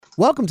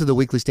Welcome to the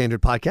Weekly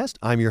Standard Podcast.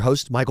 I'm your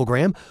host, Michael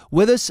Graham.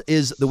 With us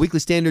is the Weekly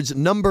Standard's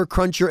number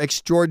cruncher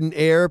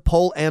extraordinaire,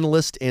 poll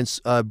analyst, and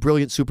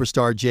brilliant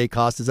superstar, Jay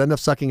Costa. Is that enough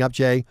sucking up,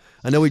 Jay?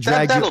 I know we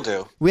dragged That'll you.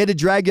 do. We had to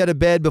drag you out of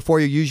bed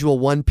before your usual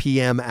 1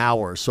 p.m.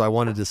 hour, so I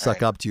wanted to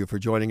suck Right. up to you for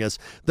joining us.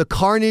 The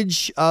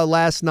carnage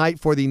last night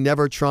for the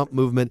Never Trump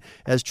movement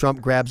as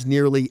Trump grabs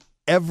nearly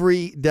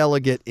every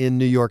delegate in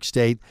New York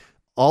State.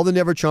 All the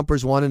Never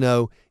Trumpers want to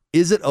know,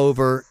 is it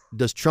over?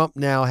 Does Trump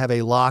now have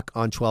a lock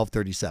on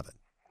 1237?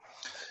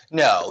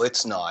 No,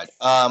 it's not.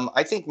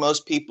 I think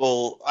most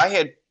people, I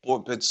had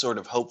been sort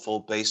of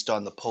hopeful based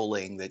on the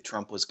polling that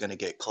Trump was going to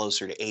get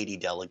closer to 80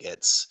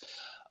 delegates.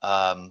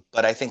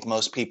 But I think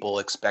most people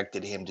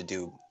expected him to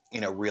do,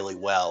 really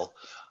well.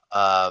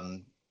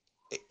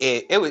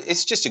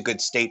 It's just a good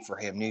state for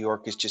him. New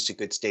York is just a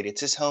good state. It's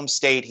his home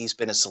state. He's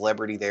been a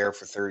celebrity there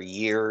for 30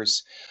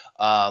 years.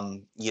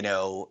 And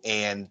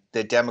the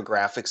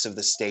demographics of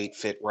the state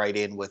fit right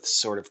in with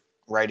sort of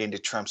right into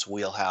Trump's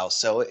wheelhouse.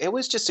 So it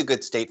was just a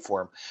good state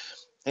for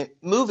him.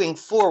 Moving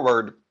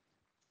forward,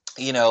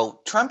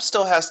 Trump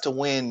still has to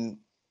win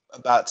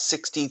about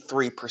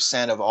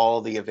 63% of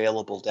all the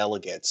available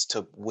delegates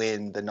to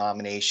win the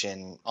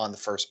nomination on the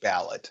first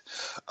ballot,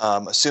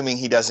 assuming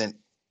he doesn't,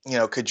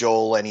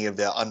 cajole any of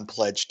the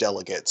unpledged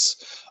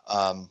delegates.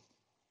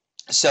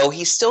 So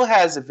he still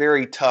has a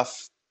very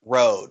tough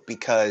road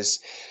because,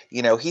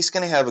 he's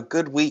going to have a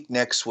good week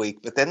next week,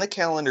 but then the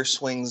calendar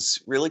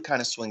really kind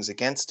of swings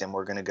against him.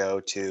 We're going to go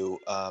to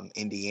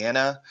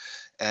Indiana,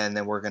 and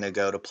then we're going to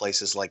go to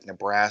places like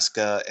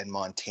Nebraska and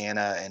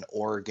Montana and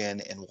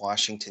Oregon and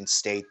Washington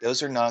State.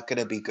 Those are not going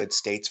to be good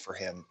states for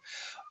him.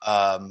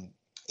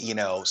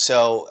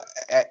 So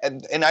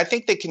I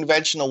think the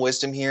conventional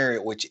wisdom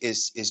here, which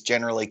is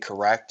generally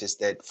correct, is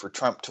that for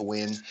Trump to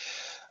win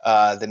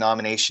the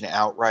nomination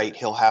outright,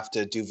 he'll have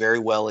to do very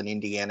well in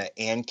Indiana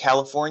and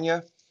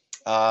California.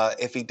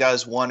 If he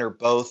does one or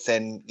both,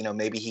 then,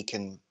 maybe he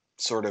can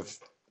sort of,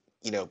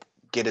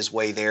 get his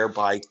way there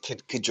by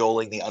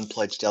cajoling the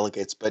unpledged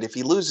delegates. But if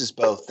he loses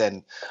both,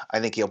 then I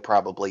think he'll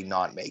probably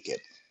not make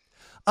it.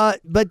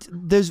 But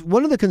there's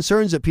one of the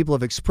concerns that people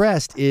have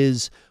expressed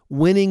is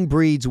winning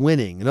breeds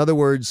winning. In other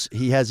words,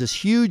 he has this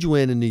huge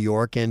win in New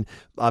York, and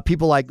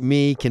people like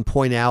me can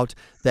point out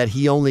that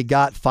he only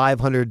got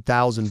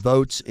 500,000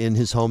 votes in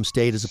his home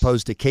state as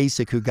opposed to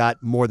Kasich, who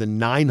got more than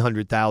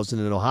 900,000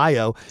 in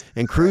Ohio,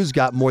 and Cruz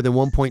got more than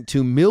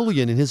 1.2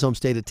 million in his home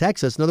state of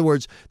Texas. In other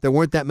words, there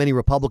weren't that many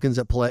Republicans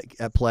at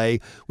play.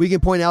 We can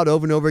point out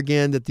over and over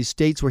again that the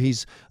states where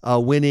he's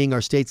winning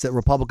are states that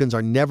Republicans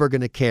are never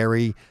going to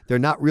carry. They're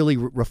not really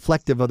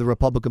reflective of the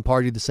Republican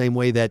Party the same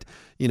way that,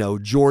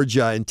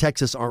 Georgia and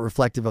Texas aren't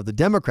reflective of the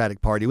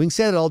Democratic Party. We can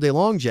say that all day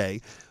long,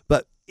 Jay,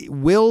 but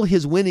will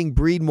his winning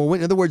breed more win?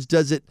 In other words,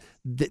 does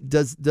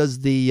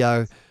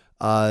the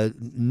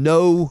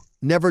no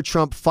Never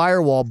Trump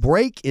firewall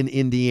break in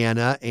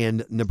Indiana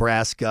and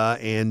Nebraska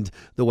and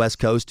the West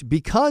Coast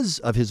because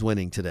of his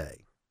winning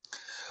today?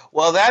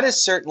 Well, that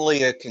is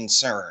certainly a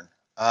concern.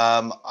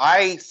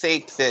 I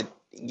think that,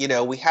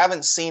 we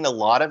haven't seen a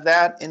lot of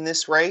that in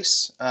this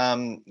race.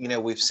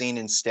 We've seen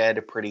instead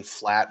a pretty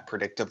flat,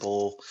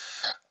 predictable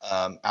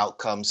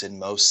outcomes in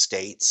most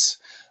states.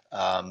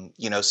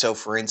 So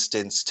for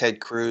instance,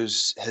 Ted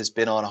Cruz has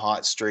been on a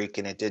hot streak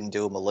and it didn't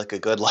do him a lick of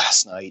good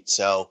last night.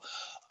 So,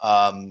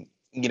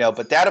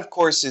 but that of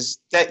course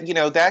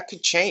that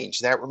could change.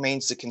 That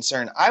remains the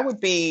concern. I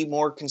would be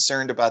more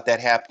concerned about that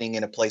happening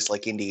in a place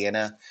like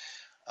Indiana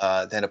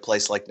than a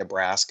place like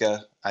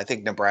Nebraska. I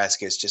think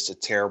Nebraska is just a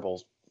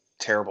terrible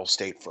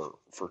state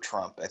for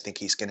Trump. I think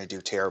he's going to do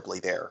terribly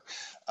there.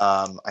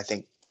 I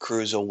think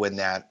Cruz will win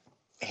that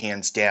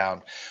hands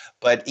down.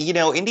 But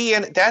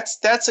Indiana,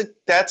 that's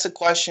a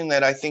question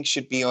that I think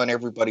should be on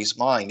everybody's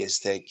mind. Is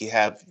that you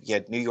had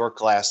New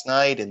York last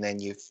night, and then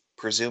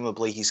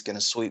presumably he's going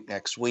to sweep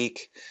next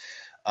week.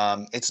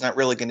 It's not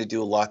really going to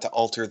do a lot to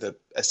alter the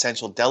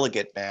essential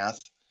delegate math.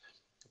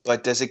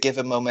 But does it give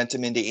him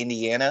momentum into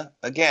Indiana?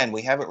 Again,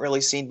 we haven't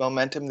really seen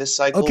momentum this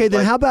cycle. Okay,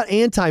 then how about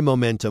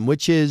anti-momentum,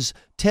 which is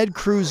Ted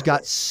Cruz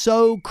got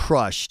so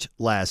crushed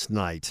last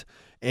night.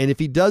 And if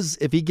he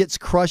gets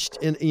crushed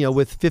in,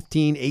 with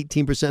 15,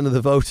 18% of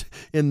the vote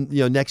in,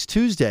 next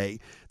Tuesday,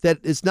 that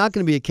it's not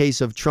going to be a case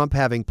of Trump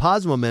having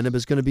positive momentum.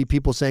 It's going to be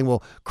people saying,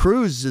 well,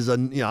 Cruz is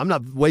I'm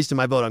not wasting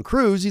my vote on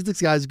Cruz.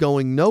 This guy's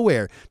going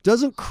nowhere.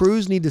 Doesn't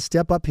Cruz need to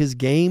step up his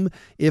game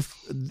if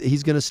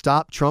he's going to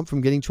stop Trump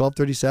from getting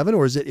 1237,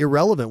 or is it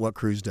irrelevant what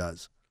Cruz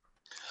does?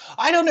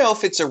 I don't know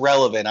if it's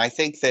irrelevant. I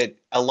think that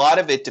a lot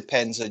of it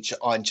depends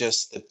on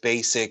just the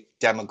basic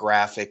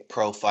demographic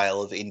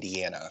profile of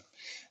Indiana.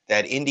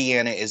 That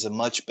Indiana is a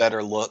much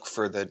better look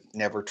for the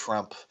Never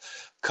Trump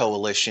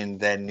coalition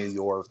than New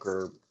York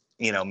or,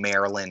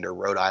 Maryland or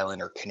Rhode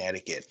Island or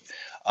Connecticut.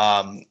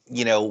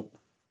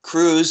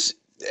 Cruz,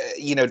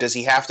 does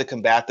he have to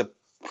combat the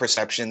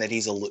perception that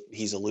he's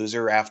a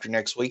loser after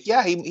next week?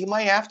 Yeah, he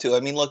might have to.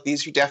 I mean, look,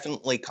 these are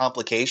definitely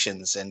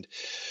complications, and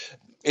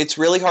It's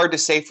really hard to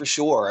say for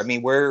sure. I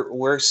mean,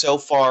 we're so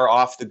far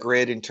off the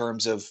grid in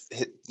terms of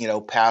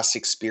past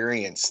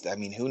experience. I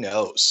mean, who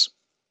knows?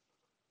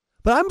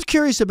 But I'm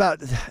curious about,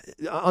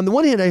 on the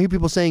one hand, I hear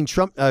people saying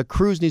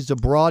Cruz needs to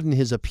broaden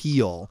his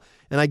appeal,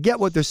 and I get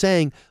what they're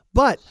saying,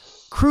 but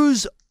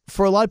Cruz,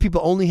 for a lot of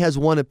people, only has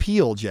one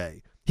appeal,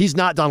 Jay. He's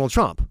not Donald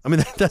Trump. I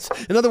mean, that's,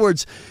 in other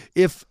words,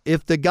 if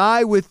the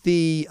guy with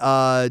the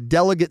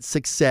delegate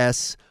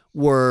success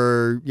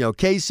were,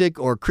 Kasich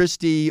or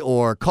Christie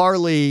or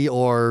Carly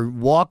or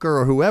Walker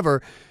or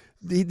whoever,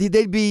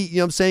 they'd be,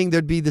 I'm saying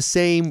there'd be the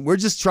same, we're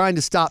just trying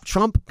to stop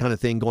Trump kind of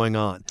thing going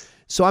on.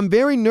 So I'm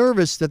very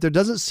nervous that there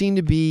doesn't seem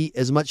to be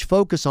as much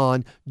focus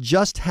on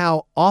just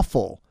how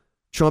awful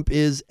Trump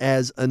is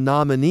as a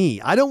nominee.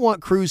 I don't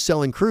want Cruz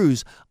selling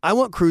Cruz. I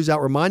want Cruz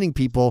out reminding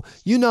people,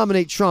 you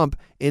nominate Trump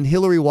and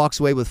Hillary walks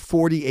away with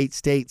 48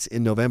 states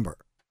in November.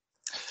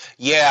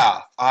 Yeah,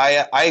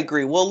 I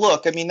agree. Well,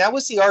 look, I mean, that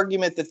was the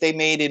argument that they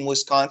made in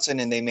Wisconsin,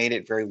 and they made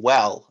it very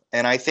well.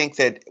 And I think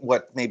that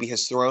what maybe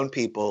has thrown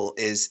people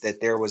is that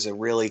there was a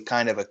really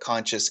kind of a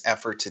conscious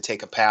effort to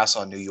take a pass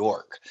on New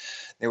York.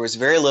 There was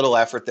very little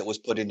effort that was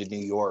put into New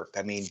York.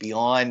 I mean,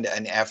 beyond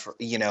an effort,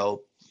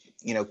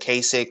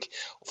 Kasich.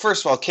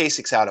 First of all,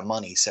 Kasich's out of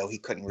money, so he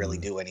couldn't really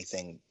do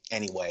anything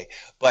anyway.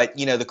 But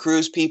the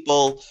Cruz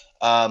people,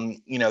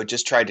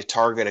 just tried to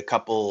target a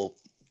couple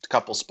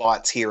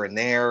spots here and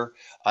there.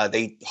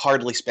 They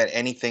hardly spent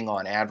anything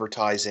on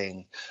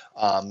advertising,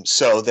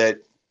 so that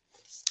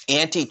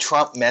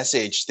anti-Trump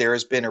message, there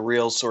has been a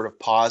real sort of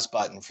pause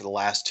button for the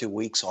last 2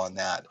 weeks on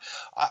that.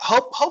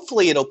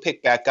 Hopefully it'll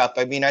pick back up.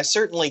 I mean, I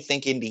certainly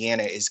think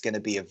Indiana is going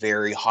to be a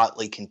very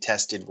hotly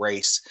contested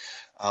race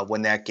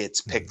when that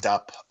gets picked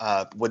up,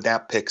 when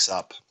that picks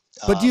up.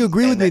 But do you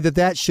agree with me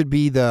that should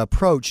be the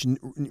approach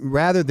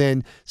rather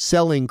than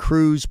selling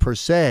Cruz per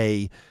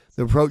se?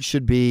 The approach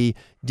should be,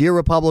 dear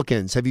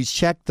Republicans, have you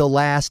checked the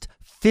last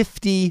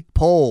 50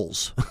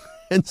 polls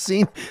and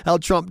seen how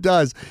Trump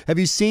does? Have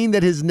you seen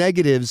that his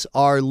negatives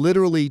are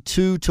literally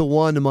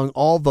 2-1 among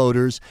all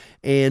voters?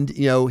 And,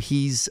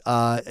 he's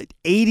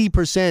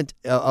 80%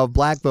 of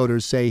black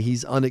voters say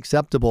he's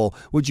unacceptable.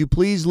 Would you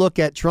please look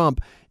at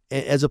Trump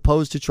as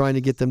opposed to trying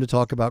to get them to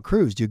talk about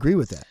Cruz? Do you agree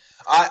with that?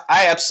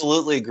 I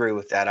absolutely agree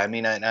with that. I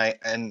mean,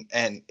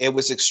 and it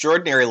was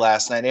extraordinary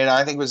last night, and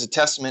I think it was a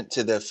testament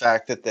to the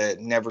fact that the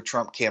Never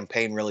Trump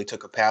campaign really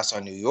took a pass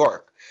on New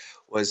York.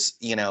 Was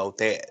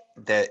they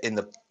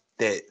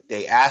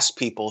asked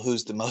people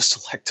who's the most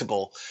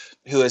electable,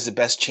 who has the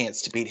best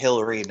chance to beat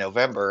Hillary in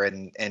November,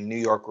 and New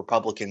York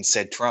Republicans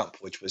said Trump,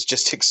 which was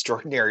just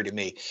extraordinary to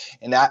me.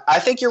 And I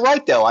think you're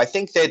right, though. I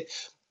think that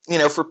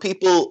for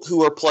people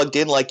who are plugged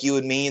in like you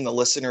and me and the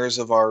listeners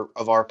of our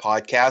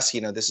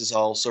podcast, this is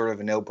all sort of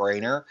a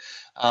no-brainer.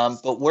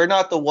 But we're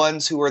not the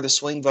ones who are the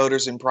swing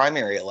voters in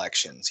primary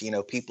elections.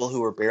 People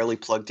who are barely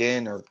plugged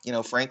in, or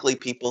frankly,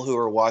 people who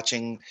are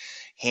watching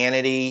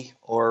Hannity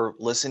or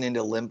listening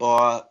to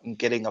Limbaugh and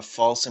getting a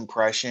false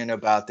impression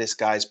about this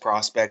guy's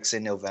prospects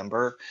in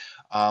November.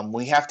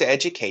 We have to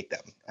educate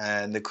them.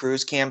 And the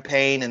Cruz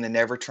campaign and the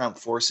Never Trump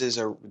forces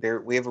are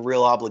there. We have a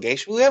real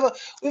obligation. We have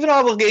an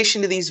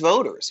obligation to these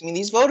voters. I mean,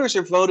 these voters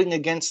are voting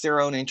against their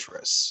own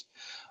interests.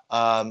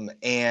 I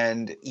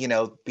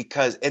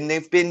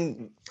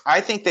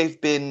think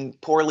they've been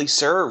poorly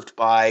served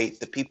by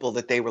the people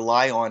that they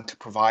rely on to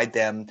provide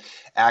them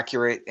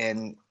accurate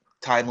and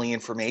timely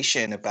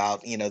information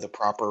about, the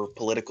proper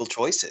political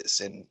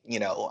choices. And,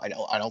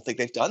 I don't think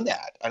they've done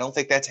that. I don't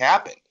think that's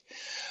happened.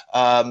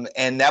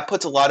 And that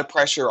puts a lot of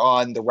pressure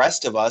on the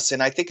rest of us.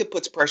 And I think it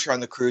puts pressure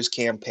on the Cruz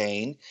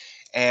campaign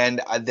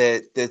and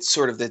the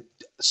sort of the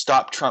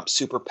Stop Trump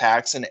super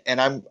PACs. And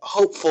I'm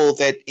hopeful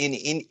that in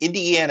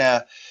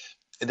Indiana,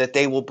 that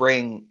they will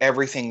bring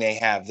everything they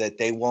have, that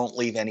they won't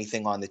leave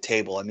anything on the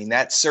table. I mean,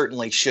 that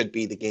certainly should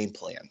be the game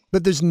plan.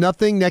 But there's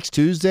nothing next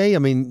Tuesday. I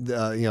mean,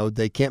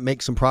 they can't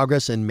make some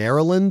progress in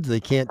Maryland. They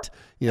can't,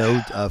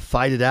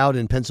 fight it out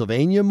in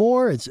Pennsylvania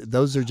more.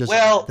 That's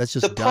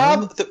just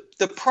done.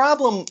 The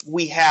problem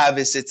we have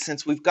is that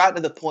since we've gotten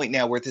to the point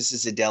now where this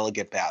is a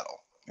delegate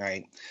battle,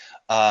 right?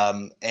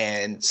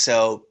 And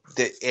so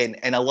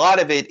and a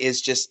lot of it is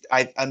just,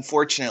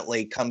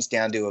 unfortunately comes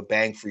down to a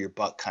bang for your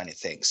buck kind of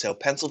thing. So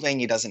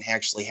Pennsylvania doesn't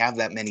actually have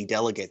that many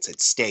delegates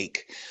at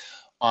stake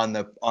on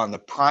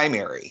the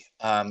primary.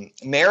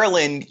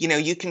 Maryland,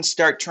 you can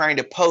start trying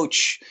to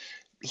poach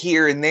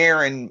here and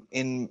there in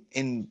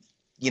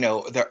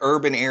the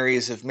urban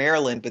areas of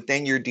Maryland, but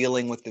then you're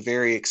dealing with the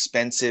very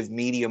expensive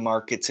media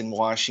markets in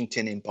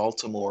Washington and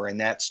Baltimore,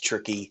 and that's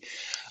tricky.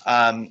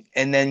 And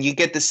then you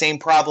get the same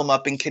problem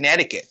up in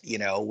Connecticut,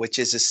 which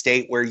is a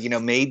state where,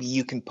 maybe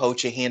you can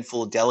poach a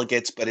handful of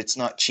delegates, but it's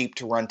not cheap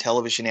to run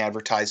television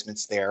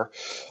advertisements there.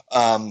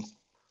 And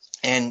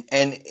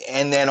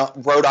then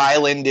Rhode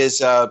Island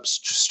is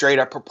straight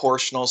up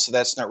proportional, so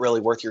that's not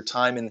really worth your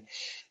time. And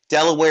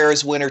Delaware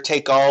is winner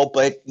take all,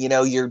 but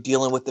you're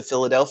dealing with the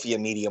Philadelphia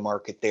media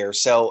market there.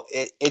 So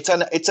it's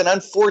an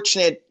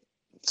unfortunate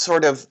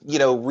sort of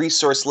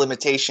resource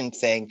limitation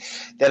thing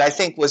that I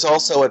think was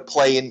also at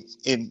play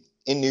in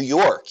New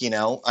York.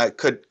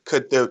 Could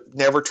the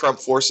Never Trump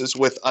forces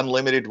with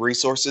unlimited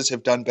resources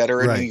have done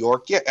better in New Right.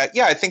 York?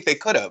 Yeah, I think they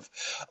could have.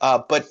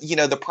 But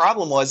the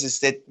problem is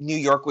that New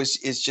York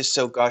is just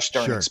so gosh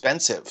darn Sure.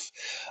 expensive.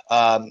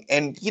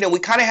 And we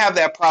kind of have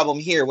that problem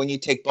here when you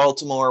take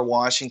Baltimore,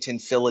 Washington,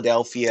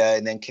 Philadelphia,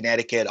 and then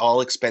Connecticut,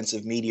 all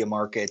expensive media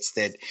markets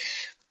that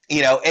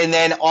and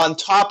then on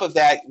top of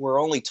that, we're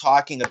only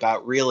talking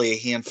about really a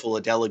handful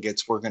of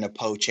delegates we're going to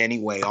poach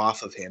anyway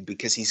off of him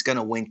because he's going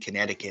to win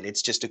Connecticut.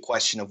 It's just a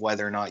question of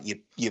whether or not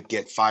you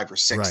get 5 or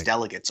 6 Right.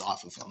 delegates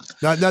off of him.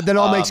 Now, that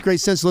all makes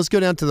great sense. Let's go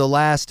down to the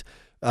last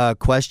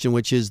question,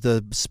 which is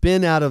the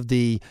spin out of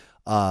the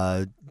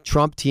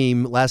Trump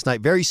team last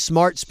night. Very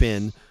smart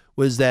spin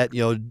was that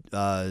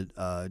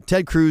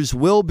Ted Cruz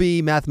will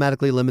be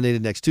mathematically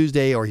eliminated next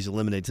Tuesday, or he's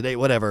eliminated today,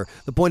 whatever.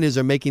 The point is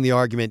they're making the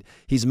argument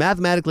he's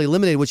mathematically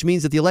eliminated, which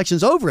means that the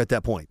election's over at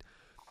that point,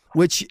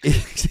 which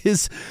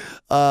is,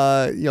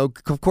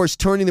 of course,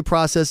 turning the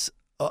process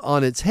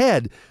on its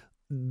head.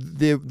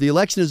 The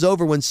election is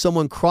over when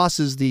someone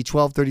crosses the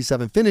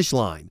 1237 finish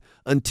line.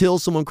 Until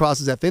someone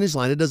crosses that finish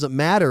line, it doesn't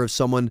matter if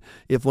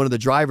one of the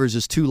drivers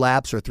is 2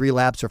 laps or 3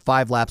 laps or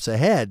 5 laps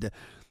ahead.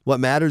 What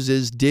matters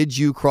is, did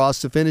you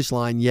cross the finish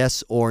line,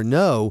 yes or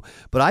no?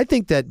 But I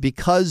think that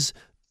because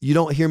you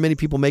don't hear many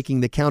people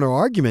making the counter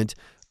argument,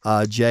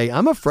 Jay,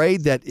 I'm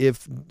afraid that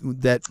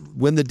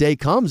when the day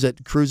comes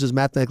that Cruz is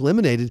mathematically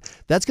eliminated,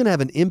 that's going to have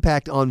an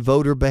impact on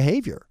voter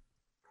behavior.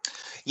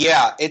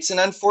 Yeah, it's an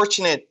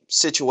unfortunate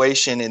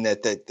situation in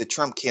that the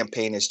Trump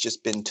campaign has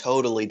just been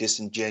totally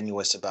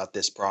disingenuous about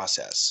this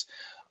process.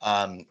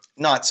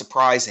 Not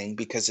surprising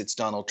because it's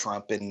Donald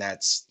Trump and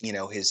that's,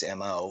 his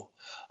MO.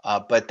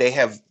 But they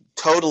have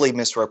totally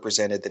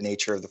misrepresented the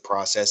nature of the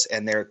process,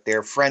 and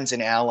their friends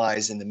and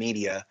allies in the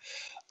media,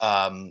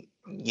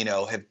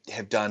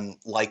 have done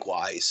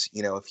likewise.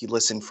 If you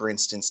listen, for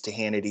instance, to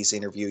Hannity's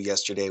interview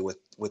yesterday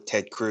with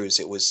Ted Cruz,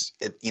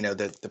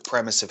 the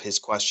premise of his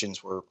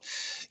questions were,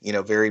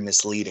 very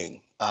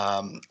misleading,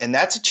 and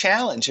that's a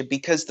challenge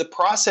because the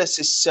process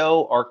is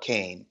so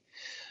arcane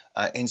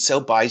and so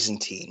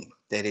Byzantine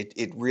that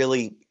it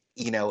really,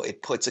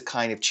 it puts a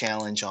kind of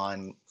challenge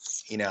on,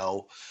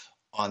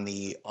 on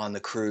the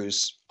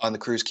Cruz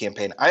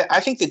campaign. I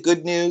think the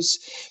good news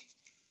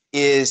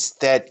is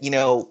that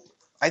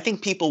I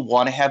think people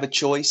want to have a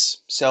choice.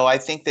 So I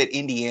think that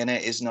Indiana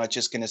is not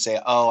just going to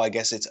say, "Oh, I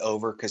guess it's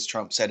over" because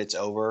Trump said it's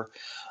over.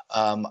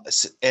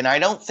 And I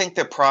don't think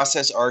that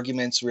process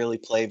arguments really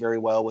play very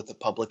well with the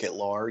public at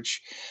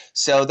large.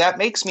 So that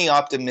makes me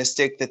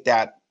optimistic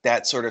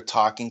that sort of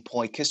talking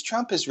point, because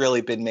Trump has really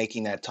been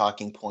making that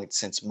talking point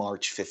since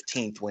March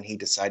 15th when he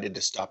decided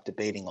to stop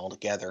debating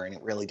altogether, and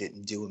it really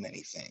didn't do him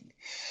anything.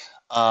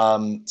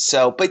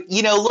 But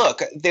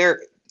look,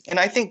 and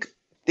I think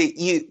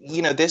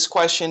that this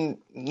question,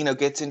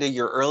 gets into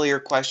your earlier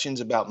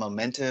questions about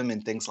momentum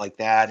and things like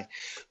that.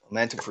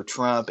 Momentum for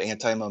Trump,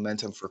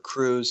 anti-momentum for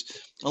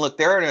Cruz. Look,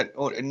 there are an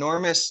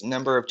enormous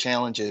number of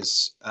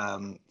challenges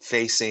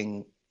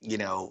facing,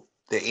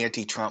 the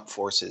anti-Trump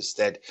forces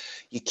that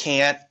you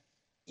can't,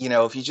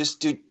 if you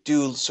just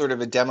do sort of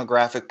a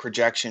demographic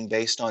projection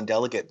based on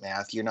delegate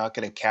math, you're not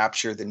going to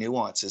capture the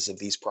nuances of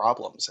these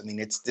problems. I mean,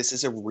 this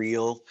is a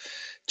real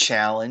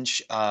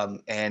challenge.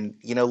 And,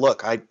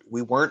 look,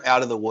 we weren't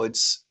out of the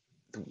woods.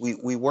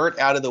 We weren't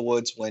out of the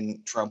woods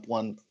when Trump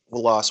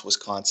lost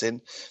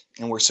Wisconsin,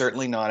 and we're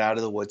certainly not out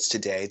of the woods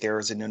today. There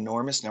is an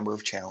enormous number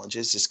of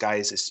challenges. This guy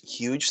is this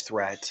huge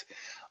threat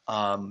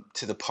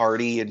to the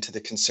party and to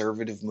the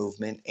conservative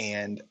movement.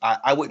 And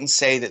I wouldn't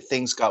say that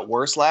things got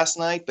worse last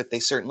night, but they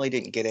certainly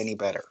didn't get any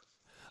better.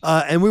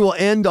 And we will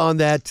end on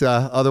that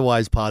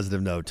otherwise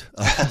positive note.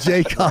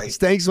 Jay Cox, right.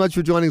 Thanks so much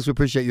for joining us. We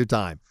appreciate your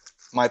time.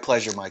 My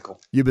pleasure, Michael.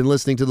 You've been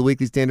listening to the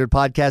Weekly Standard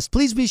Podcast.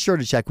 Please be sure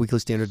to check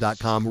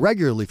weeklystandard.com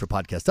regularly for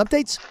podcast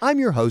updates. I'm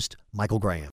your host, Michael Graham.